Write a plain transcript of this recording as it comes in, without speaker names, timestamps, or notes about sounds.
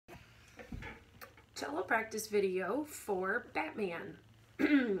cello practice video for Batman.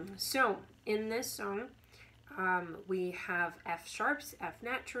 So in this song, we have F sharps, F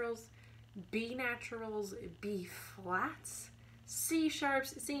naturals, B naturals, B flats, C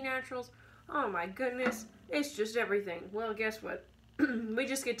sharps, C naturals. Oh my goodness, it's just everything. Well, guess what? We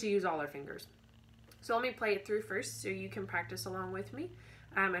just get to use all our fingers. So let me play it through first so you can practice along with me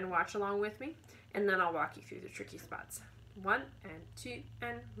and watch along with me, and then I'll walk you through the tricky spots. 1 and 2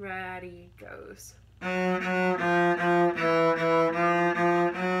 and ready goes.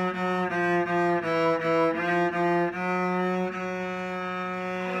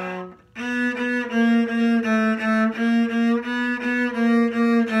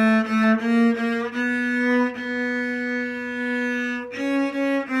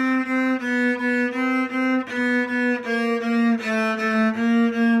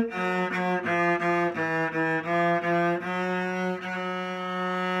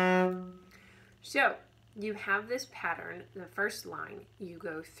 So you have this pattern. The first line, you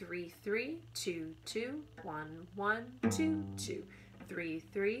go 3 3 2 2 1 1 2 2 3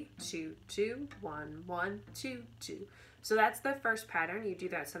 3 2 2 1 1 2 2. So that's the first pattern. You do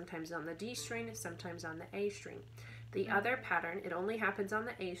that sometimes on the D string, sometimes on the A string. The other pattern, it only happens on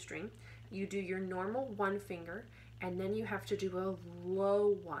the A string. You do your normal one finger, and then you have to do a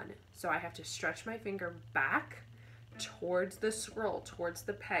low one. So I have to stretch my finger back towards the scroll, towards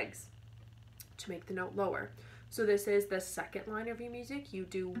the pegs, to make the note lower. So this is the second line of your music. You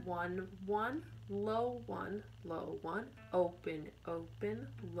do 1 1 low 1 low 1 open open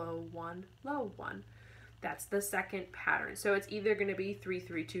low 1 low 1. That's the second pattern. So it's either going to be 3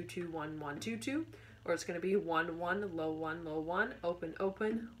 3 2 2 1 1 2 2, or it's going to be 1 1 low 1 low 1 open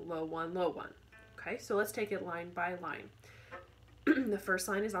open low 1 low 1. Okay, so let's take it line by line. The first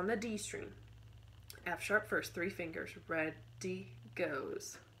line is on the D string. F sharp first, 3 fingers. Ready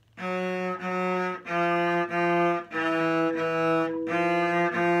goes.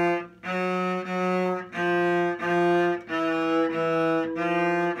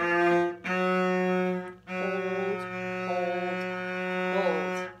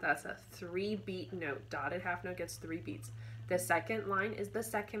 That's a 3-beat note. Dotted half note gets 3 beats. The second line is the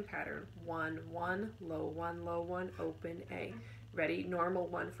second pattern. 1 1 low 1 low 1 open A. Ready? Normal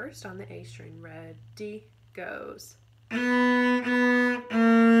 1 first on the A string. Ready goes.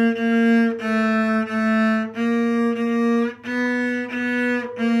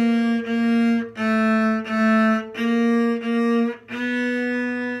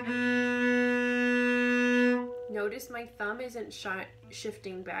 Notice my thumb isn't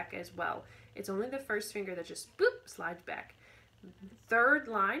shifting back as well. It's only the first finger that just boop slides back. Third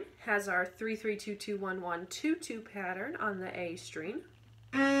line has our 3 3 2 2 1 1 2 2 pattern on the A string.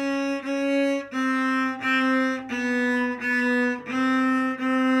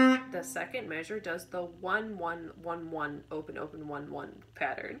 The second measure does the 1 1 1 1 open open 1 1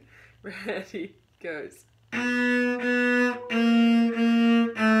 pattern. Ready goes.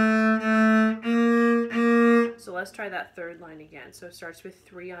 So let's try that third line again. So it starts with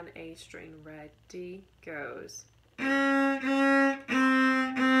 3 on A string. Ready goes.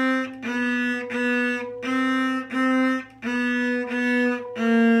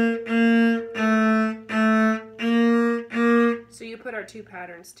 So you put our 2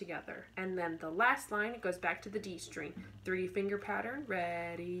 patterns together, and then the last line, it goes back to the D string. 3 finger pattern.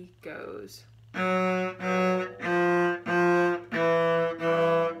 Ready goes.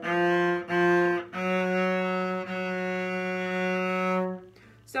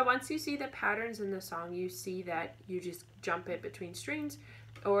 So once you see the patterns in the song, you see that you just jump it between strings,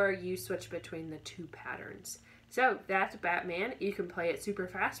 or you switch between the 2 patterns. So that's Batman. You can play it super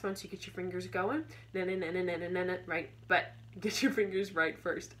fast once you get your fingers going. Right, but get your fingers right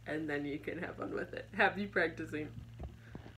first, and then you can have fun with it. Happy practicing.